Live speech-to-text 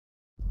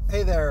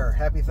Hey there,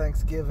 happy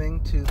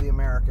Thanksgiving to the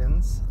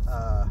Americans.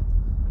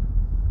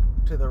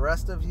 To the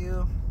rest of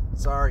you,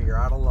 sorry, you're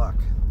out of luck.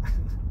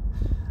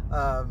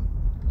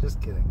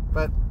 Just kidding.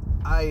 But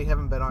I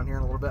haven't been on here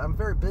in a little bit. I'm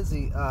very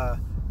busy.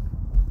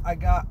 I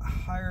got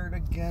hired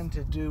again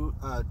to do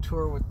a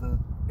tour with the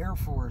Air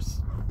Force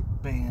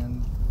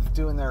band,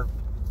 doing their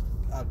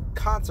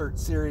concert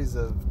series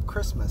of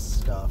Christmas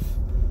stuff.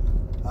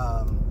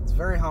 It's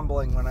very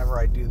humbling whenever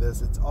I do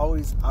this. It's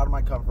always out of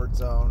my comfort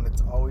zone.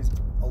 It's always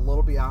a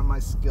little beyond my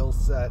skill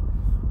set,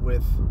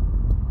 with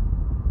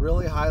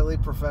really highly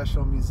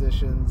professional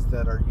musicians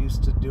that are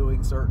used to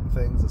doing certain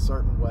things a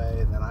certain way,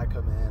 and then I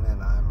come in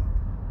and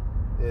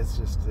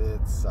it's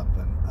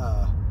something.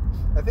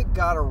 I think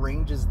God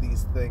arranges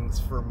these things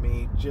for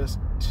me just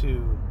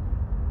to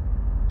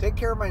take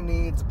care of my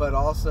needs, but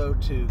also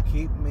to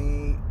keep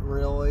me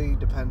really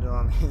dependent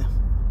on Him.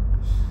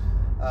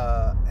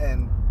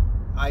 And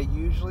I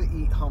usually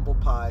eat humble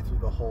pie through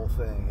the whole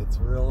thing. It's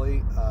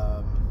really,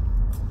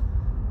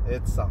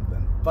 it's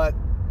something. But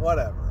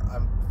whatever.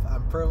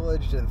 I'm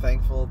privileged and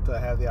thankful to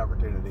have the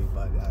opportunity,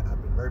 but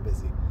I've been very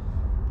busy.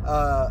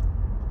 I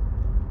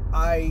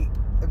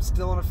am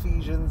still in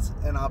Ephesians,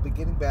 and I'll be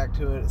getting back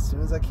to it as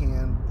soon as I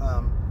can.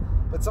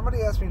 But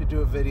somebody asked me to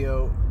do a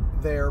video.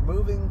 They're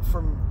moving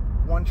from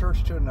one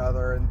church to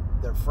another, and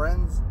their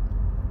friends,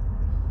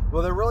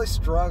 well, they're really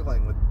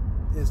struggling with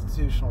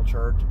institutional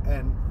church,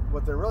 and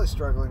what they're really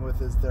struggling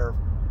with is their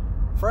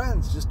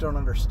friends just don't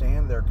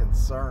understand their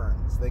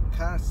concerns. They can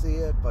kind of see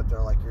it, but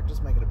they're like, you're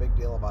just making a big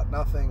deal about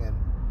nothing, and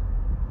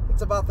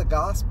it's about the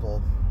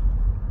gospel.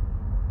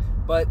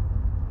 But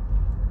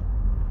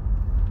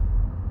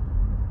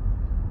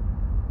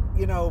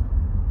you know,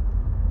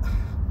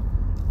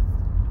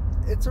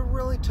 it's a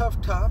really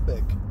tough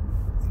topic.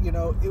 You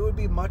know, it would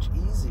be much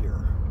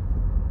easier,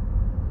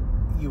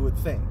 you would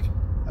think.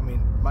 I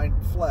mean, my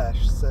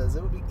flesh says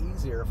it would be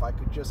easier if I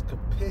could just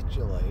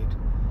capitulate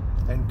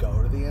and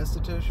go to the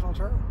institutional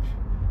church.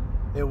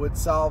 It would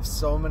solve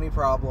so many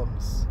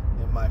problems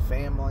in my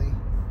family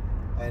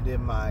and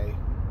in my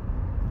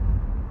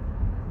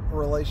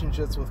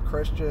relationships with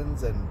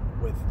Christians and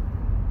with,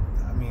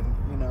 I mean,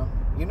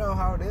 you know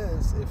how it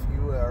is if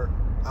you are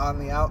on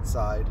the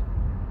outside.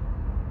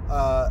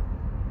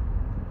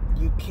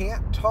 You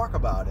can't talk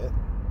about it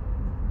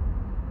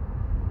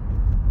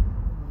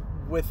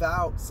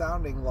without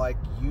sounding like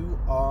you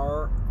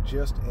are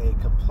just a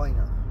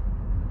complainer.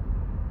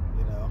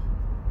 You know,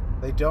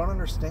 they don't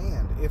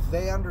understand. If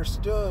they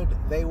understood,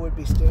 they would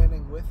be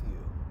standing with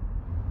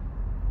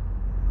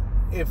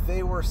you. If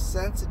they were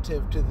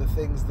sensitive to the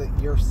things that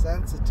you're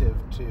sensitive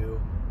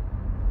to,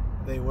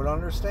 they would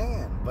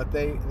understand, but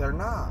they're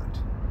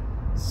not.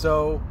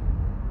 So,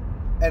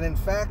 and in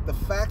fact, the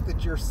fact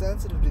that you're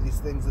sensitive to these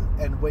things,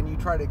 and when you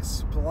try to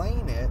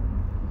explain it,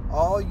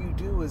 all you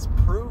do is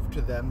prove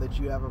to them that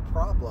you have a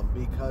problem,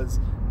 because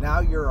now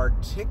you're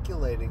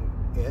articulating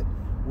it,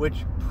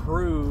 which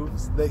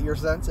proves that you're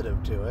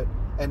sensitive to it,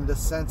 and the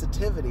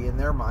sensitivity in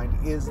their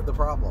mind is the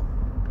problem,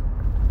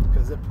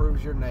 because it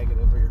proves you're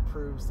negative, or it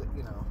proves that,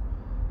 you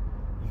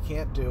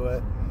can't do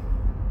it.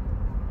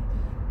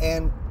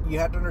 And you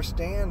have to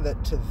understand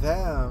that to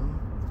them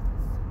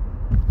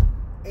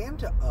and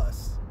to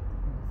us,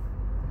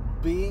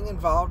 being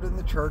involved in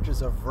the church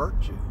is a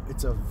virtue.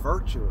 It's a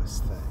virtuous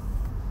thing.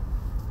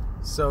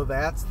 So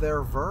that's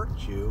their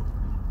virtue,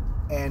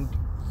 and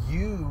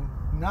you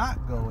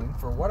not going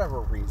for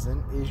whatever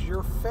reason is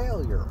your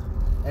failure,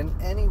 and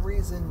any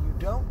reason you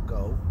don't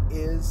go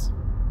is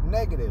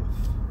negative.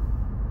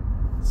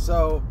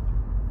 So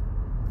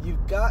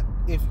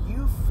if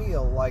you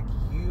feel like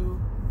you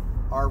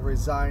are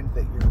resigned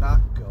that you're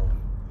not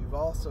going, you've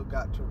also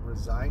got to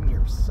resign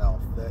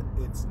yourself that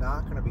it's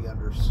not going to be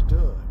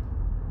understood.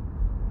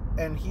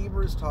 And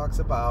Hebrews talks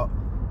about,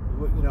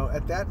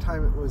 at that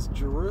time it was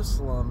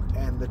Jerusalem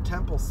and the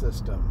temple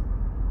system,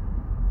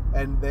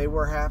 and they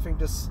were having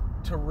to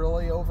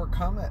really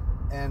overcome it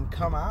and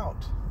come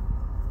out.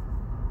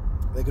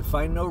 They could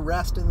find no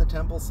rest in the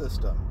temple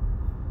system.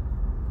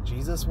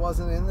 Jesus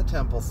wasn't in the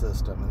temple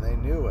system, and they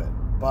knew it,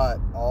 but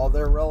all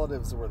their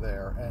relatives were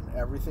there, and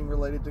everything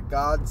related to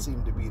God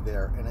seemed to be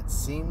there, and it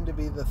seemed to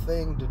be the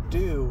thing to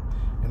do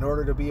in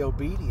order to be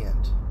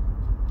obedient,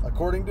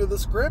 according to the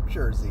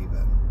scriptures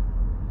even.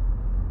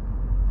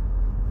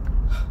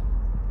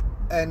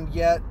 And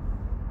yet,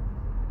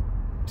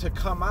 to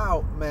come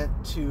out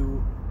meant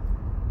to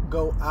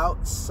go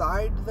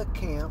outside the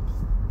camp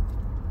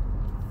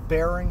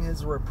bearing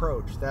his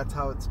reproach. That's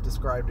how it's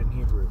described in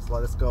Hebrews.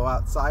 Let us go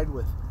outside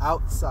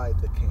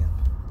the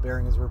camp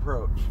bearing his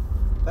reproach.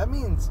 That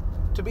means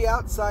to be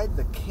outside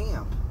the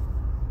camp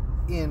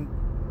in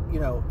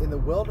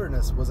the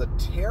wilderness was a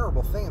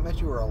terrible thing. It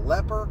meant you were a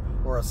leper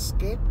or a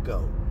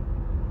scapegoat.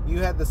 You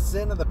had the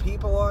sin of the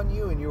people on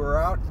you, and you were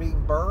out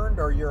being burned,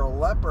 or you're a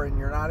leper and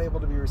you're not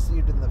able to be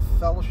received in the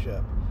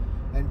fellowship.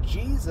 And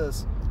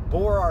Jesus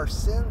bore our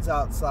sins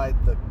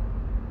outside the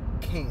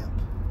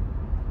camp,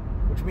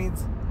 which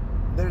means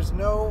there's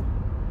no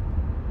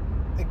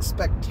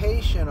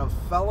expectation of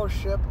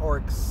fellowship or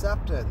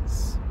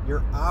acceptance.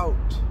 You're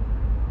out.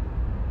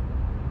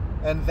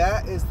 And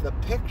that is the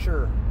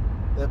picture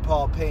that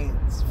Paul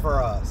paints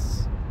for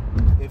us.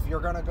 If you're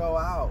going to go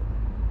out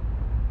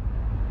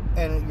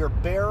and you're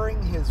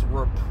bearing his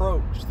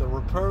reproach, the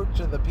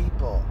reproach of the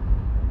people,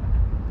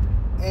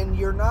 and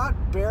you're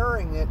not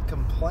bearing it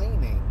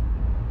complaining,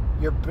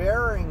 you're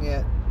bearing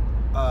it,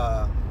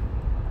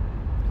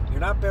 you're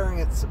not bearing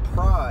it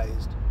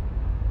surprised,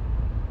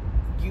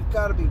 you've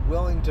got to be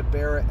willing to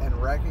bear it and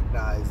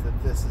recognize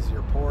that this is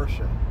your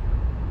portion.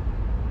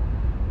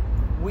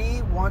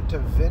 We want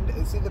to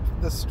see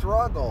the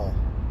struggle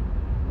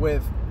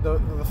with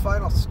the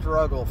final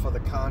struggle for the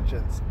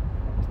conscience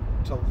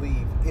to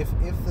leave, if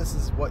this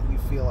is what you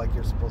feel like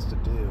you're supposed to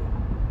do,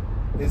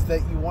 is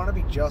that you want to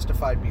be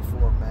justified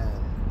before men.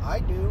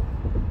 I do.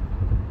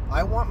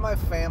 I want my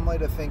family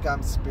to think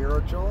I'm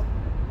spiritual.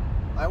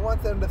 I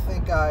want them to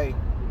think I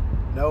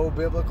know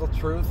biblical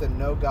truth and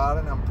know God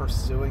and I'm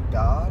pursuing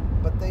God,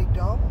 but they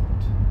don't.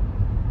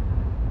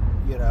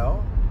 You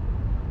know?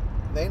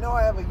 They know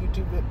I have a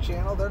YouTube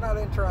channel. They're not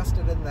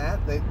interested in that.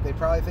 They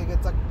probably think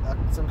it's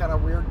some kind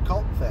of weird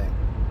cult thing,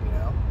 you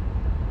know?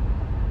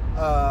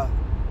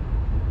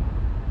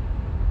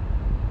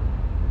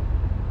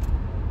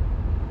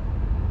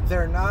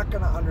 They're not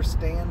going to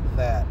understand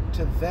that.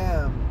 To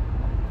them,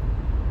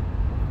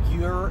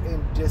 you're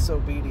in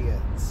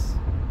disobedience.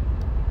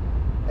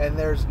 And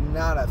there's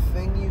not a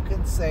thing you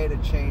can say to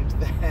change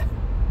that.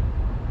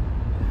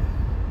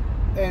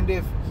 And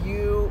if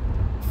you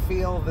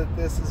feel that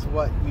this is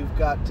what you've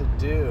got to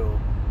do,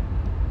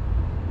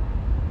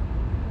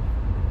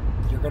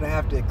 you're going to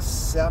have to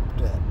accept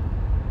it.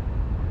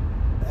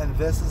 And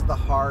this is the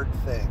hard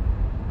thing,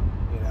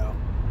 you know.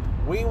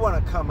 We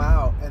want to come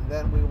out, and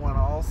then we want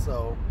to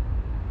also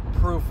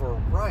prove we're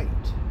right.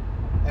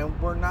 And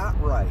we're not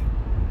right.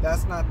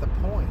 That's not the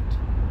point.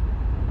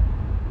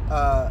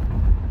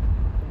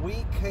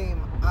 We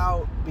came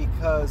out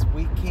because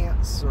we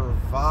can't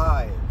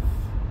survive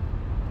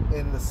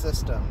in the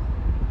system.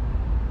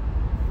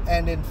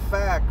 And in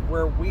fact,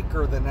 we're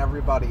weaker than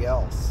everybody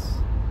else.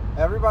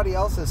 Everybody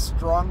else is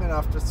strong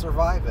enough to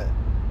survive it.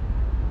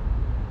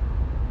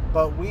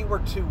 But we were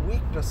too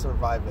weak to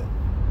survive it.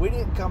 We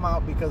didn't come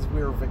out because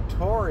we were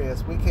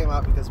victorious. We came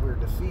out because we were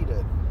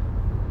defeated.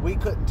 We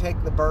couldn't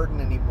take the burden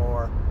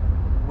anymore.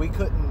 We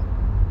couldn't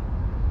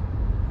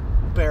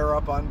bear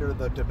up under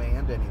the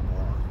demand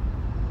anymore.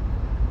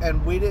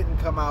 And we didn't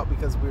come out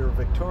because we were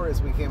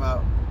victorious. We came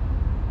out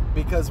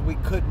because we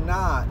could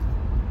not,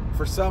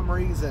 for some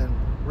reason,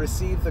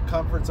 receive the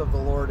comforts of the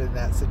Lord in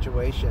that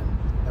situation.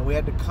 And we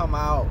had to come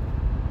out.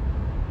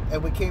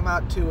 And we came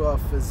out to a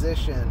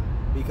physician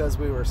because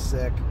we were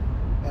sick.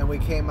 And we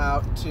came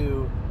out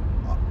to,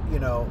 you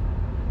know,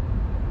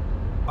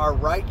 our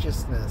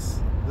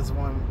righteousness. This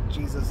one,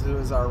 Jesus, who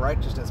is our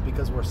righteousness,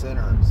 because we're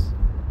sinners.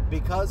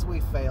 Because we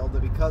failed,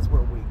 and because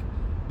we're weak.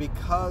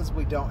 Because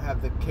we don't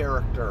have the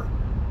character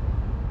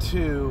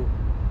to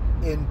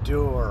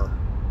endure.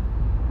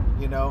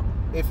 You know,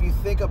 if you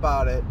think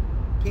about it,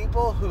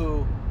 people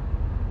who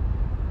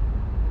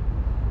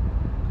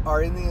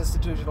are in the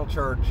institutional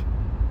church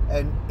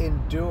and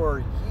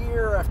endure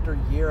year after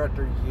year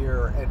after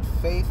year and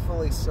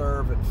faithfully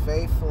serve and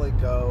faithfully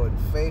go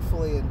and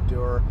faithfully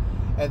endure,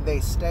 and they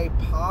stay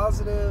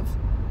positive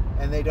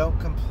and they don't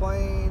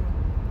complain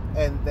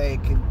and they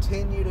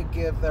continue to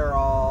give their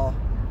all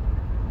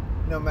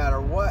no matter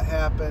what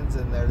happens,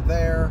 and they're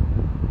there,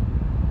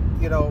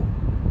 you know,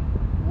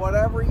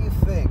 whatever you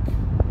think,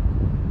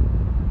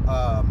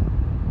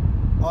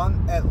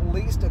 on at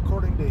least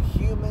according to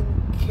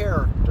human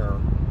character,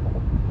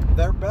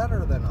 they're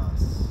better than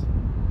us.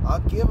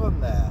 I'll give them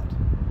that.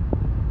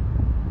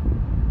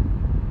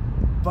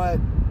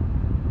 But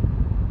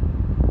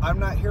I'm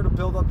not here to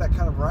build up that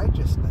kind of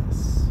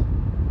righteousness.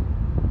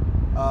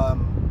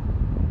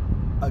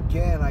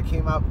 Again, I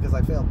came out because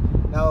I failed.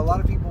 Now, a lot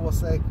of people will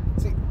say,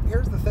 see,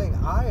 here's the thing.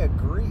 I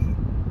agree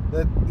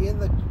that in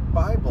the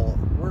Bible,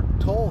 we're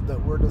told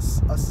that we're to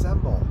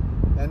assemble.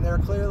 And there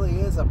clearly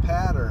is a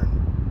pattern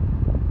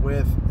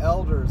with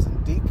elders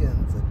and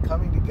deacons and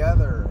coming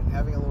together and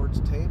having a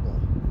Lord's table.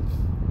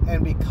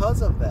 And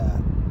because of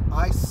that,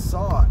 I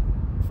sought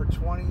for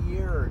 20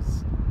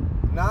 years,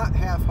 not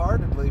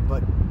half-heartedly,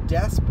 but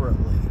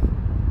desperately,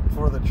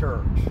 for the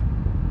church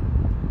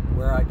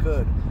where I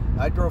could.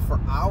 I drove for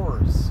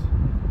hours.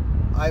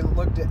 I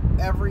looked at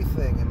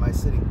everything in my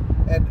city.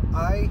 And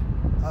I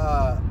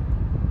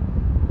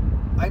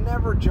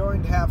never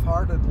joined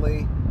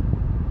half-heartedly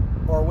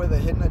or with a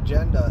hidden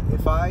agenda.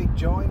 If I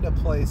joined a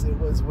place, it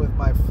was with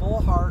my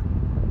full heart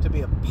to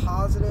be a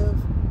positive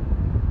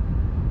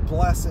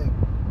blessing,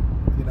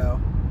 you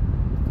know.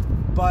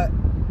 But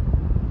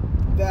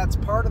that's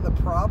part of the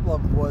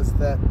problem, was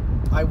that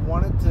I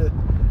wanted to,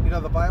 you know,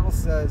 the Bible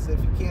says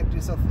if you can't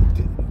do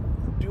something,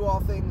 do all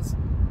things,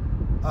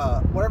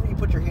 whatever you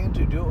put your hand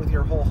to, do it with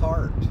your whole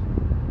heart.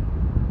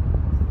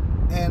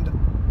 And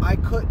I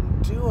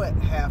couldn't do it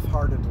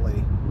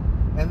half-heartedly.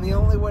 And the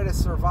only way to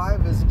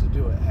survive is to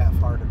do it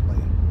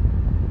half-heartedly.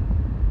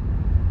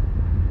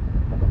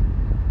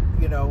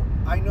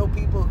 I know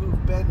people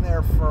who've been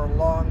there for a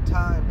long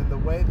time, and the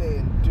way they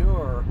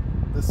endure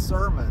the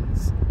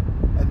sermons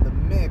and the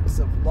mix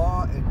of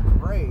law and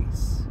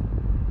grace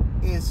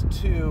is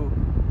to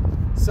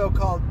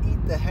so-called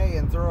eat the hay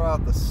and throw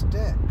out the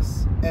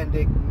sticks and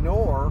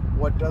ignore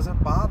what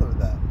doesn't bother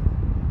them.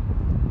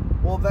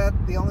 Well,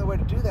 the only way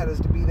to do that is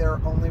to be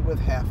there only with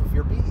half of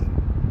your being.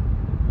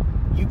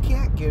 You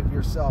can't give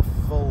yourself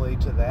fully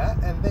to that,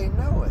 and they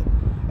know it.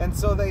 And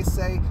so they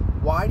say,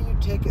 why do you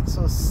take it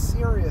so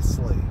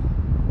seriously?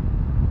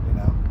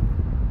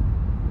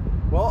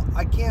 Well,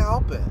 I can't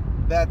help it.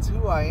 That's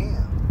who I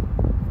am.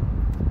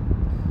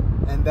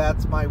 And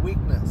that's my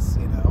weakness,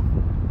 and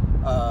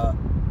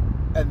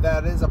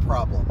that is a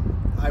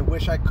problem. I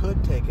wish I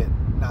could take it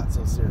not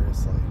so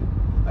seriously.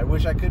 I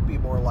wish I could be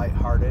more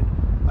lighthearted.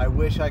 I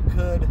wish I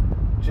could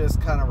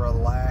just kind of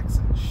relax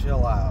and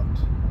chill out,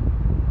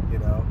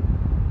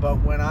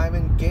 But when I'm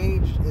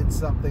engaged in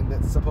something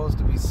that's supposed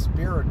to be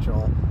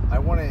spiritual, I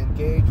want to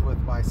engage with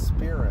my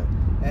spirit.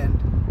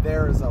 And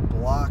there is a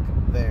block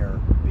there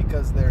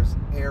because there's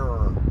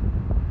error.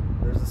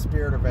 There's a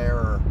spirit of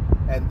error.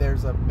 And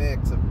there's a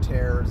mix of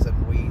tares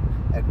and wheat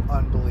and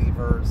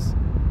unbelievers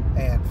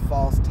and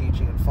false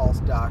teaching and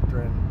false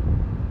doctrine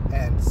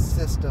and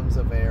systems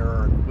of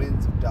error and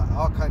winds of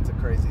all kinds of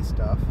crazy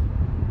stuff.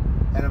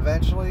 And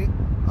eventually,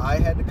 I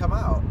had to come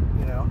out,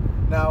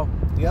 Now,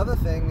 the other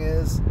thing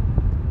is,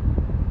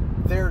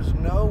 there's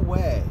no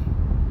way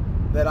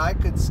that I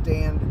could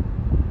stand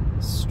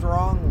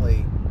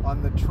strongly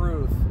on the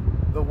truth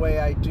the way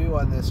I do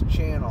on this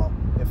channel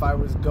if I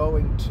was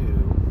going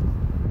to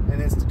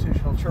an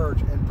institutional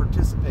church and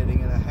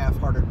participating in a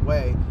half-hearted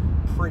way,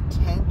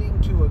 pretending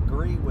to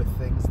agree with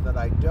things that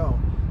I don't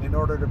in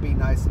order to be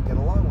nice and get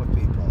along with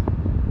people.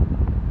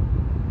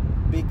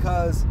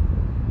 Because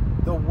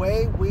the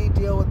way we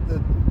deal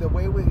with the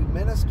way we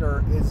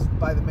minister is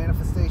by the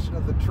manifestation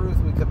of the truth.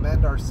 We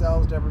commend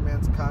ourselves to every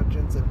man's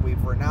conscience, and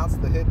we've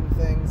renounced the hidden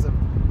things,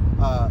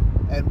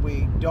 and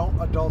we don't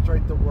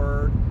adulterate the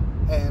word,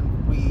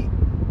 and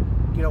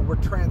we're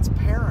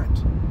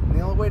transparent. And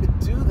the only way to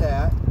do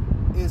that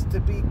is to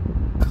be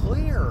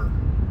clear.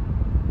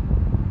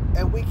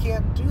 And we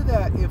can't do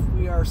that if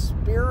we are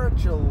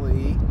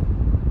spiritually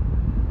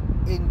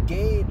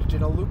engaged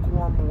in a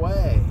lukewarm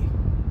way,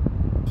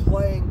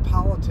 playing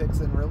politics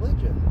and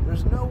religion.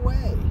 There's no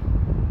way.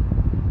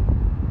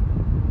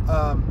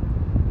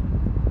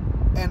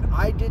 And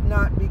I did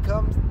not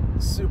become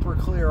super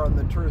clear on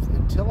the truth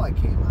until I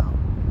came out.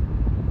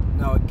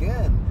 Now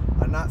again,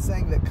 I'm not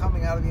saying that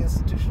coming out of the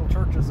institutional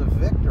church was a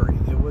victory.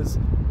 It was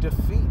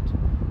defeat.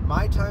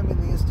 My time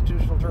in the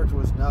institutional church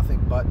was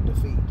nothing but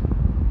defeat.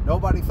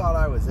 Nobody thought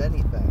I was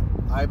anything.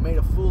 I made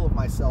a fool of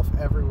myself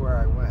everywhere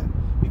I went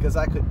because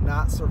I could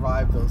not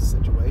survive those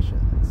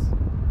situations.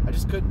 I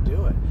just couldn't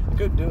do it. I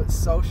couldn't do it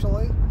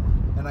socially,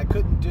 and I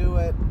couldn't do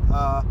it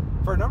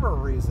for a number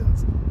of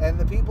reasons. And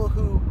the people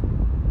who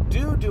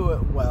do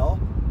it well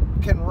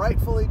can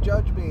rightfully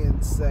judge me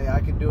and say, I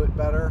can do it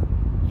better.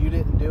 You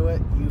didn't do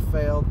it. You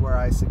failed where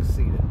I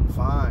succeeded.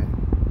 Fine.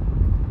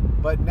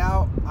 But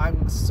now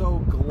I'm so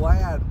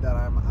glad that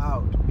I'm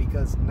out,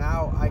 because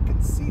now I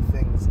can see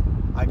things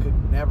I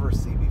could never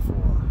see before.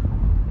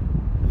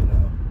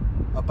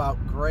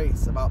 About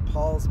grace, about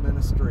Paul's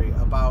ministry,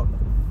 about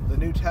the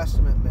New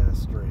Testament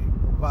ministry,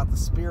 about the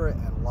Spirit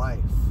and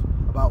life,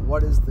 about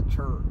what is the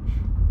church,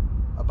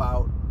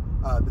 about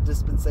the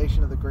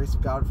dispensation of the grace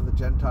of God for the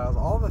Gentiles,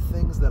 all the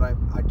things that I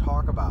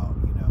talk about,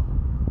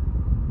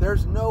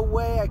 There's no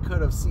way I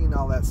could have seen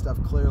all that stuff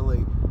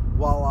clearly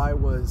while I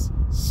was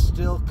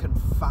still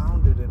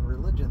confounded in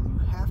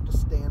religion. You have to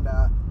stand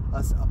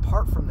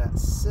apart from that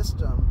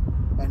system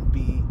and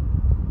be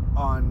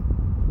on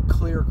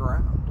clear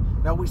ground.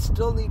 Now, we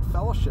still need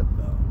fellowship,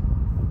 though.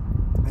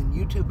 And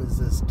YouTube is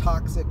as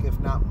toxic, if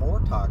not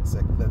more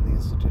toxic, than the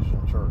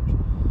institutional church.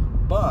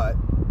 But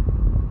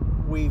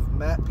we've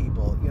met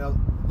people.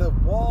 The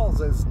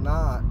walls is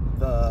not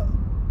the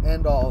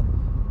end-all,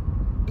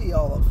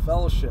 be-all of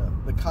fellowship.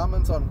 The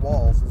comments on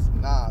walls is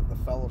not the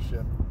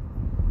fellowship.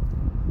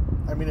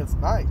 I mean, it's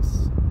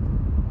nice.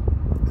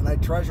 And I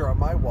treasure on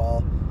my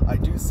wall, I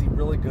do see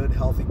really good,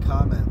 healthy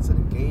comments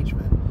and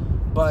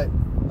engagement. But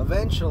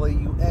eventually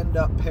you end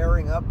up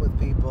pairing up with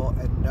people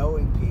and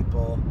knowing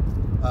people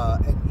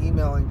and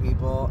emailing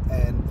people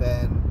and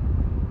then,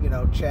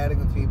 chatting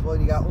with people,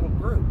 and you got little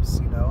groups.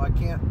 I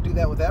can't do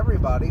that with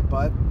everybody,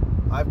 but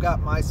I've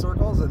got my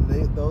circles, and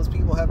those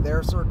people have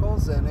their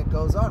circles, and it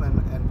goes on.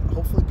 And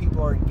hopefully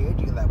people are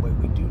engaging in that way.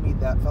 We do need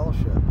that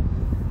fellowship.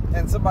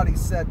 And somebody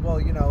said, well,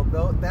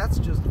 that's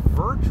just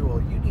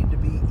virtual. You need to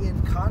be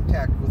in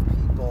contact with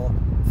people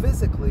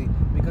physically,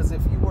 because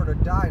if you were to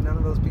die, none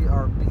of those people,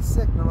 or be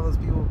sick, none of those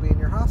people would be in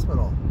your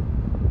hospital.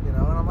 And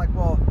I'm like,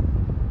 well,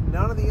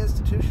 none of the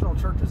institutional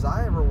churches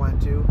I ever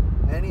went to,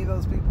 any of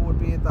those people would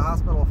be at the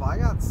hospital if I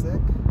got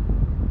sick.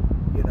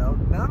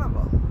 None of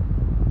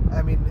them.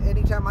 I mean,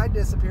 anytime I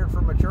disappeared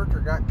from a church or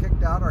got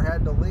kicked out or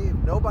had to leave,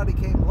 nobody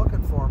came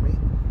looking for me.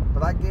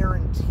 But I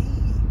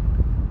guarantee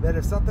that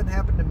if something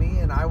happened to me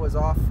and I was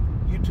off,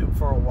 YouTube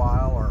for a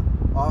while or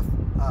off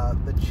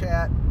the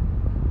chat,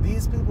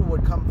 these people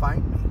would come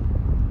find me.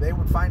 They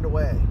would find a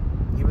way,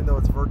 even though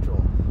it's virtual.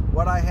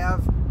 What I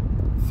have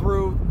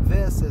through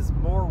this is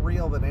more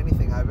real than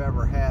anything I've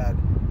ever had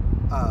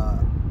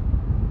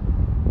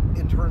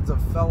in terms of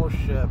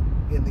fellowship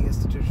in the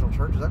institutional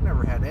churches. I've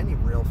never had any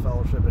real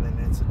fellowship in an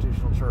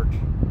institutional church,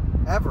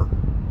 ever.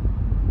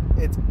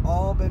 It's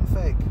all been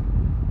fake.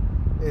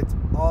 It's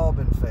all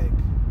been fake.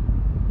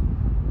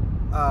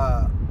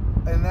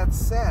 And that's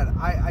sad.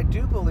 I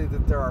do believe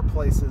that there are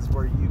places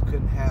where you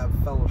can have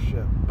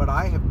fellowship, but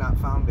I have not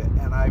found it.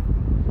 And I've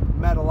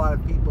met a lot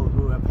of people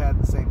who have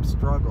had the same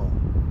struggle.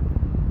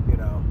 You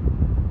know,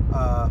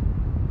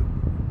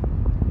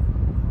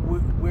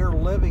 we're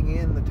living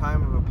in the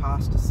time of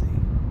apostasy.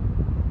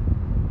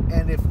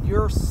 And if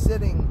you're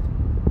sitting,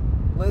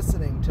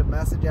 listening to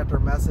message after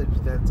message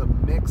that's a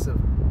mix of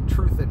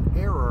truth and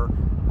error,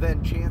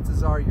 then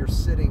chances are you're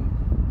sitting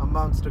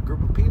amongst a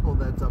group of people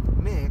that's a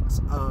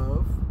mix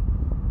of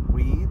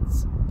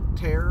weeds,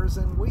 tares,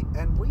 and wheat,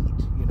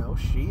 you know,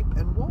 sheep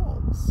and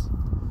wolves.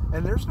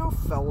 And there's no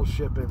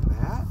fellowship in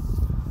that.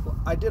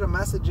 I did a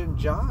message in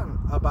John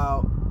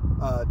about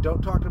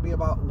don't talk to me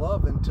about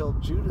love until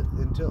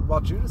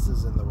Judas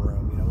is in the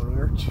room. You know, when we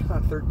were in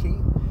John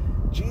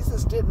 13,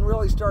 Jesus didn't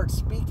really start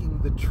speaking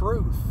the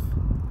truth,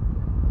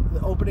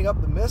 opening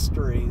up the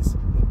mysteries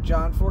in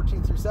John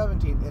 14 through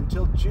 17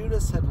 until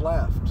Judas had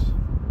left.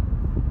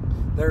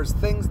 There's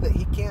things that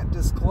he can't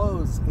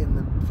disclose in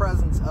the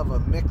presence of a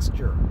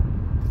mixture.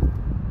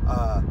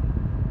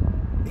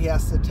 He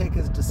has to take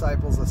his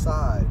disciples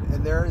aside.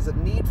 And there is a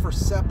need for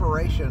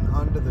separation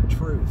unto the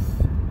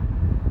truth.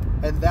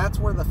 And that's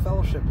where the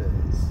fellowship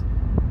is.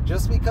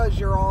 Just because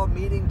you're all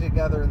meeting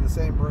together in the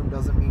same room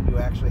doesn't mean you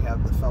actually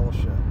have the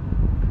fellowship.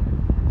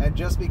 And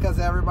just because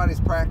everybody's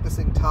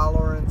practicing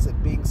tolerance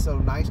and being so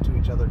nice to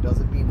each other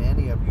doesn't mean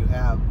any of you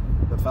have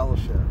the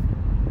fellowship.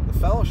 The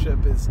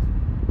fellowship is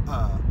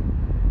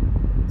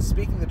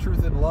speaking the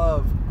truth in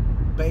love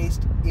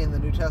based in the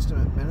New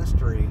Testament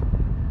ministry,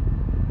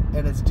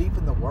 and it's deep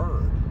in the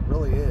Word. It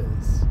really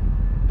is.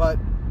 But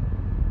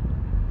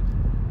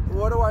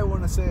what do I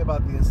want to say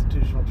about the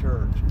institutional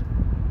church?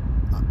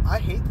 I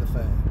hate the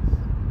thing.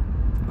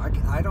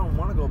 I don't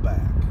want to go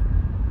back.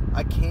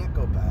 I can't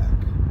go back.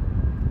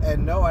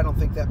 And no, I don't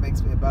think that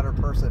makes me a better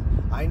person.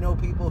 I know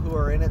people who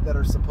are in it that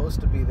are supposed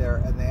to be there,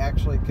 and they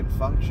actually can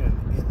function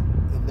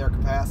in their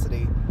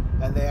capacity,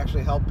 and they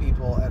actually help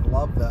people and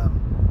love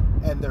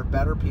them, and they're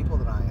better people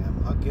than I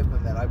am. I'll give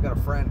them that. I've got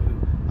a friend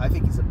who I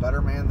think he's a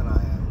better man than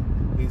I am.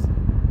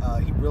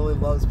 He really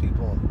loves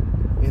people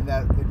in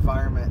that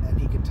environment, and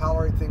he can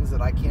tolerate things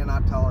that I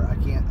cannot tolerate. I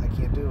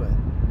can't do it.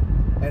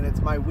 And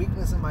it's my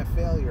weakness and my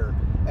failure.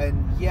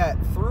 And yet,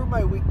 through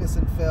my weakness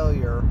and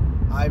failure,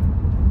 I've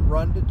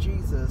run to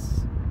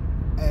Jesus,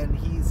 and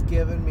he's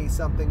given me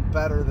something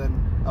better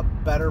than a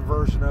better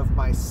version of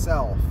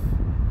myself.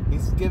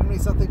 He's given me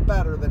something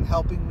better than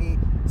helping me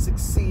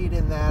succeed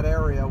in that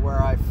area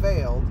where I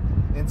failed.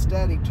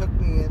 Instead, he took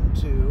me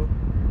into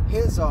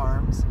his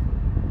arms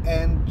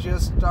and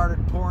just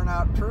started pouring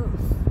out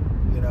truth,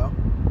 you know?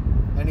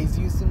 And he's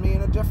using me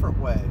in a different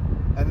way.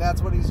 And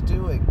that's what he's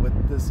doing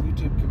with this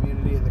YouTube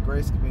community and the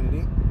Grace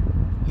community.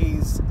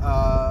 He's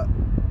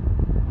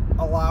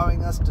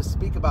allowing us to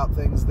speak about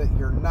things that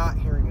you're not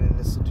hearing in an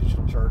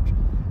institutional church.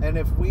 And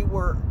if we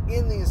were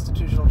in the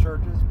institutional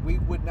churches, we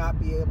would not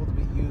be able to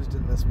be used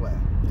in this way.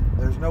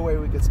 There's no way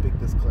we could speak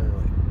this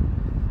clearly.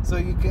 So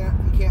you can't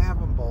have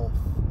them both,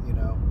 you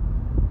know.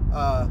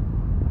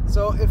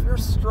 So if you're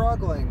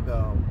struggling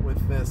though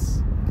with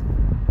this,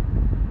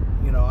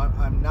 you know,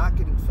 I'm not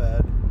getting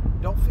fed,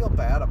 don't feel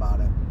bad about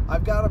it.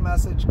 I've got a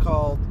message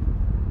called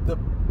 "The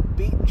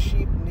Beaten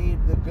Sheep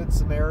Need the Good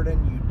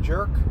Samaritan, You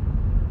Jerk."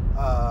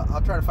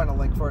 I'll try to find a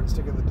link for it and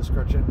stick it in the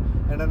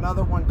description. And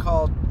another one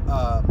called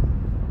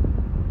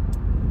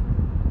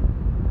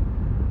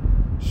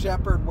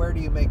 "Shepherd, Where Do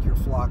You Make Your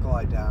Flock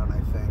Lie Down?" I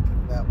think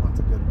that one's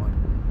a good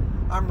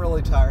one. I'm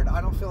really tired. I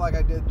don't feel like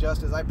I did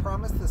justice. I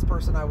promised this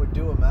person I would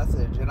do a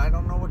message, and I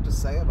don't know what to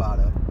say about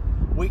it.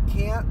 We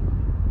can't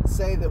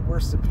say that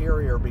we're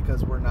superior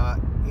because we're not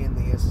in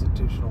the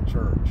institutional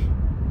church.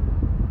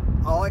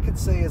 All I could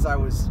say is I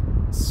was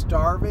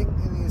starving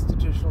in the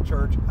institutional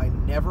church. I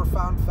never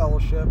found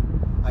fellowship.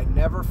 I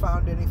never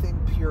found anything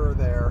pure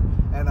there,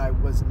 and I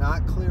was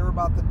not clear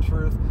about the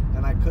truth,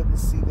 and I couldn't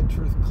see the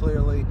truth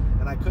clearly,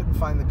 and I couldn't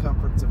find the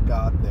comforts of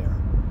God there.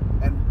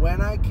 And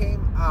when I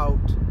came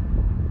out,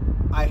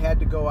 I had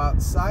to go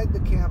outside the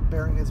camp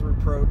bearing his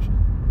reproach,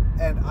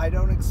 and I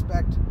don't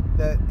expect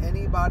that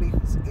anybody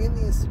who's in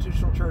the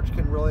institutional church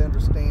can really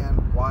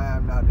understand why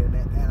I'm not in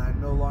it, and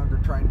I'm no longer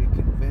trying to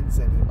convince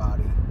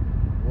anybody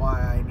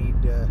why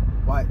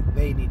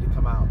they need to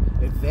come out.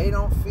 If they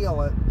don't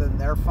feel it, then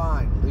they're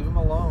fine. Leave them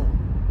alone.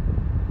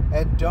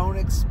 And don't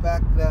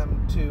expect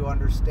them to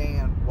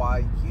understand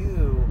why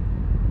you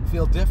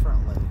feel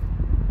differently.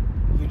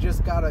 You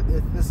just gotta,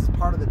 this is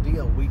part of the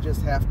deal. We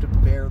just have to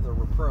bear the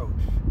reproach.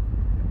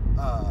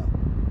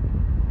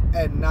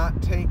 and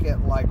not take it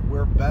like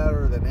we're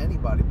better than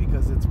anybody,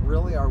 because it's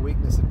really our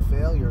weakness and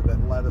failure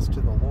that led us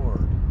to the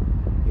Lord,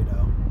 you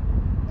know.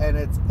 And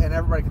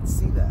everybody can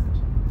see that,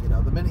 you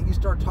know. The minute you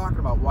start talking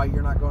about why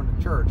you're not going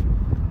to church,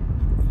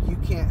 you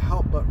can't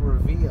help but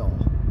reveal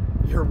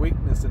your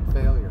weakness and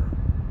failure,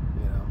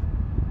 you know.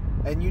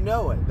 And you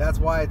know it. That's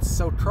why it's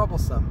so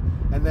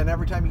troublesome. And then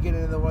every time you get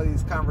into one of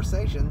these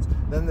conversations,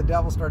 then the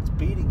devil starts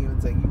beating you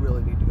and saying, you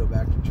really need to go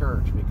back to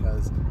church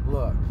because,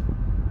 look,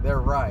 they're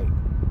right.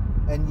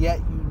 And yet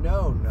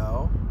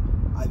no,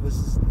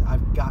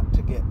 I've got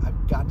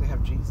to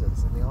have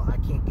Jesus, and I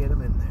can't get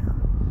him in there.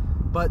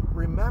 But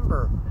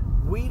remember,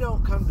 we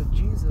don't come to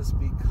Jesus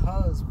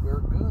because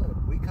we're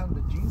good. We come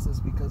to Jesus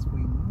because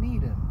we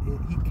need him.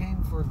 He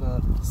came for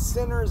the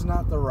sinners,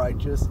 not the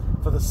righteous,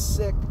 for the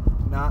sick,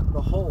 not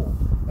the whole.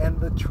 And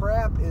the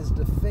trap is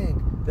to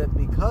think that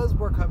because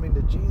we're coming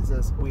to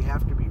Jesus, we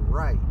have to be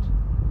right.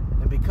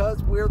 And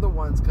because we're the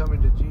ones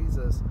coming to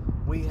Jesus,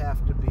 we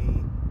have to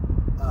be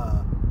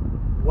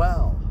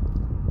well.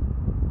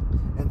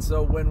 And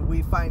so when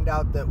we find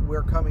out that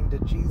we're coming to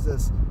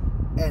Jesus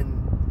and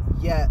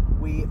yet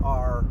we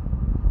are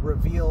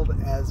revealed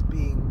as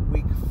being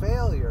weak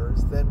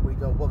failures, then we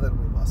go, well, then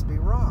we must be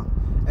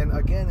wrong. And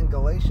again, in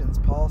Galatians,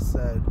 Paul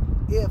said,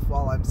 if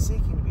while I'm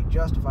seeking to be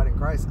justified in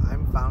Christ,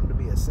 I'm found to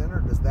be a sinner,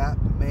 does that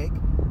make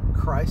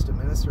Christ a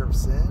minister of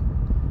sin?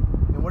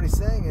 And what he's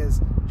saying is,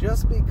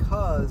 just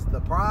because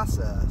the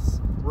process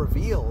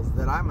reveals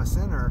that I'm a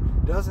sinner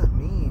doesn't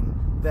mean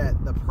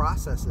that the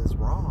process is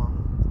wrong.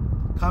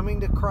 Coming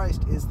to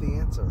Christ is the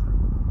answer,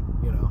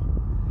 you know.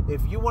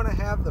 If you want to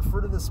have the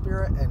fruit of the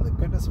Spirit and the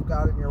goodness of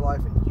God in your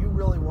life, and you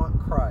really want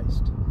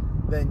Christ,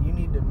 then you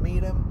need to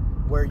meet him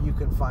where you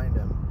can find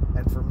him.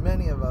 And for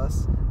many of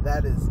us,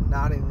 that is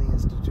not in the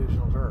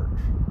institutional church.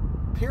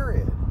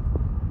 Period.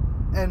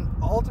 And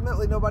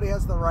ultimately, nobody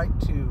has the right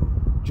to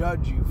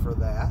judge you for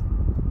that.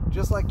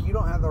 Just like you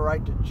don't have the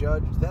right to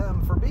judge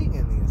them for being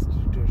in the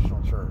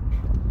institutional church.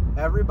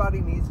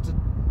 Everybody needs to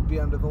be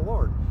under the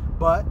Lord.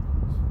 But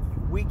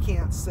we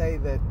can't say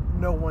that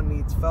no one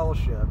needs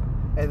fellowship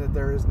and that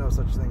there is no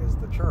such thing as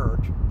the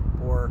church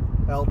or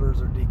elders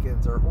or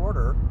deacons or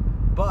order.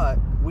 But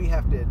we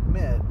have to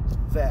admit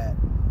that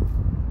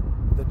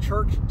the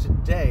church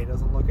today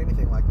doesn't look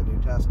anything like the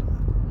New Testament,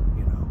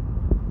 you know.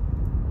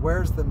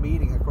 Where's the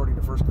meeting according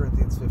to 1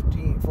 Corinthians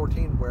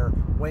 14, where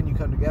when you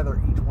come together,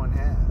 each one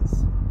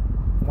has.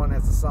 One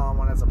has a psalm,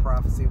 one has a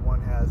prophecy,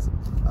 one has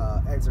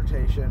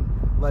exhortation.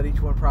 Let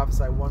each one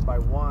prophesy one by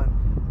one.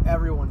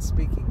 Everyone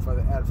speaking for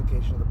the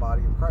edification of the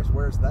body of Christ.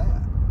 Where's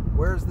that?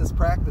 Where's this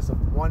practice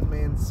of one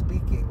man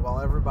speaking while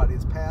everybody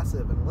is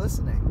passive and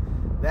listening?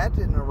 That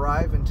didn't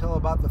arrive until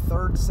about the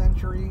 3rd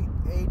century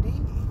AD.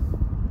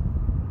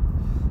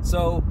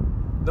 So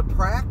the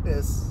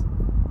practice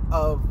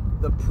of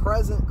the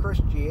present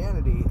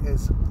Christianity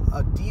is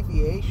a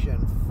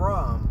deviation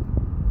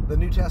from the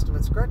New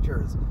Testament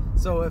scriptures.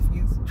 So if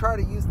you try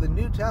to use the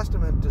New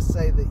Testament to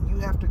say that you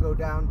have to go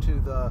down to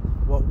the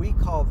what we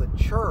call the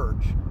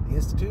church, the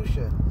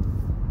institution,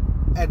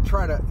 and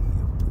try to,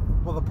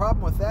 well, the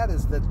problem with that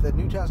is that the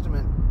New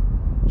Testament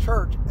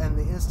church and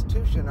the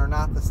institution are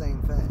not the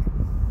same thing.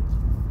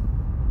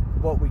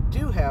 What we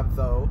do have,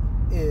 though,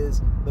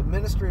 is the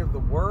ministry of the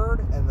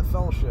word and the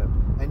fellowship.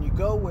 And you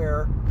go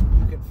where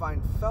you can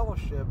find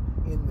fellowship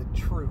in the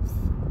truth.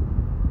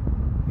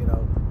 You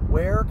know,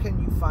 where can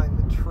you find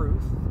the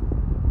truth,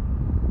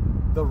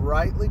 the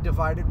rightly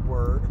divided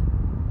word,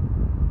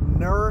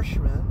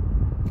 nourishment,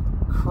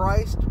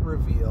 Christ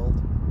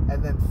revealed,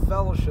 and then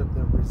fellowship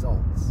that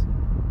results?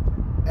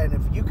 And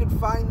if you can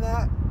find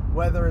that,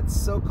 whether it's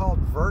so-called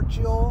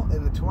virtual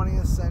in the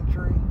 21st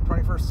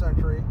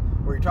century,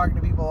 where you're talking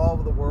to people all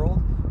over the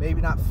world,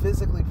 maybe not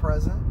physically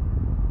present,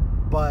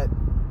 but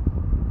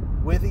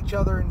with each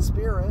other in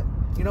spirit.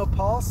 You know,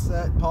 Paul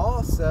said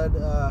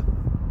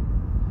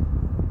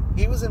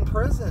he was in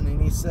prison,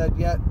 and he said,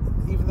 yet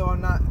even though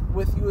I'm not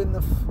with you in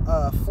the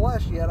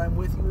flesh, yet I'm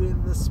with you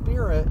in the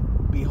spirit,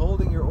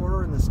 beholding your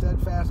order and the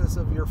steadfastness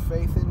of your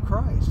faith in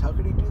Christ. How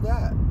could he do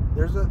that?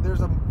 There's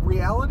a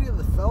reality of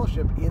the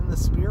fellowship in the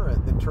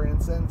spirit that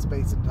transcends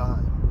space and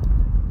time.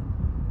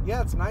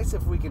 Yeah, it's nice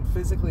if we can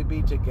physically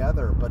be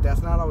together, but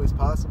that's not always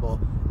possible.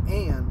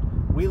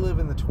 And we live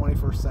in the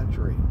 21st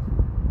century,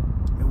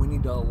 and we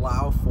need to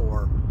allow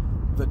for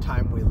the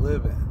time we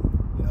live in.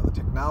 You know, the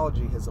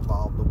technology has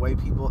evolved, the way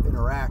people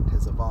interact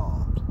has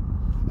evolved,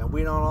 and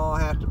we don't all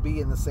have to be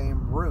in the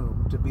same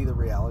room to be the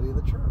reality of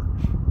the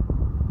church.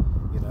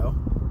 You know,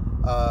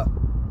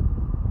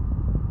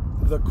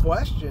 the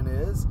question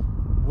is,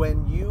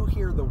 when you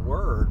hear the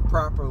word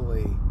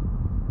properly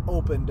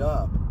opened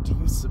up, do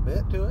you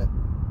submit to it?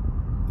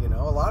 You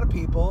know, a lot of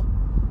people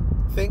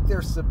think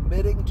they're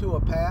submitting to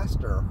a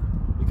pastor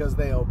because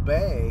they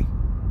obey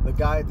the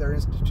guy at their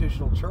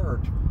institutional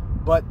church,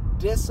 but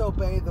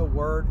disobey the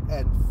word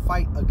and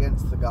fight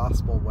against the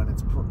gospel when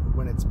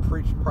it's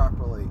preached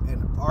properly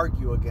and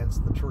argue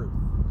against the truth.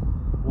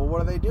 Well,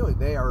 what are they doing?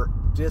 They are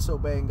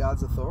disobeying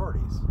God's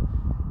authorities,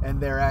 and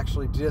they're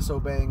actually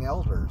disobeying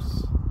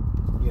elders.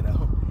 You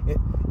know,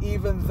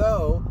 Even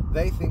though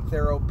they think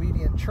they're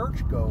obedient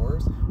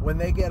churchgoers, when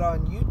they get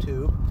on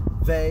YouTube,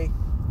 they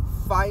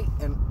fight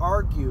and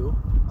argue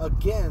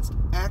against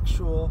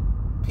actual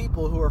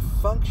people who are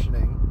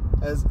functioning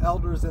as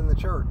elders in the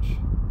church.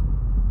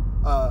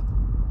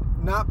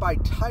 Not by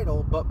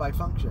title, but by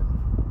function.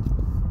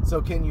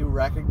 So can you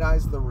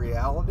recognize the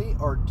reality,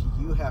 or do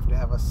you have to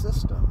have a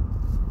system?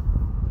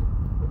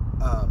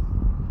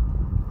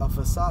 A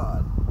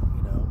facade,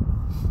 you know?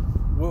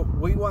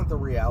 We want the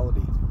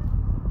reality.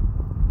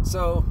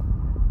 So,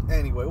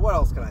 anyway, what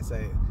else can I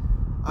say?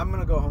 I'm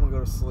going to go home and go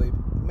to sleep.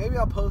 Maybe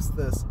I'll post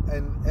this,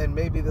 and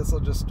maybe this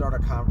will just start a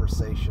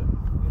conversation,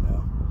 you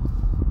know?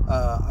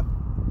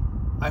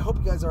 I hope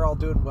you guys are all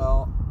doing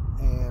well,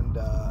 and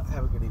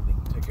have a good evening.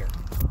 Take care.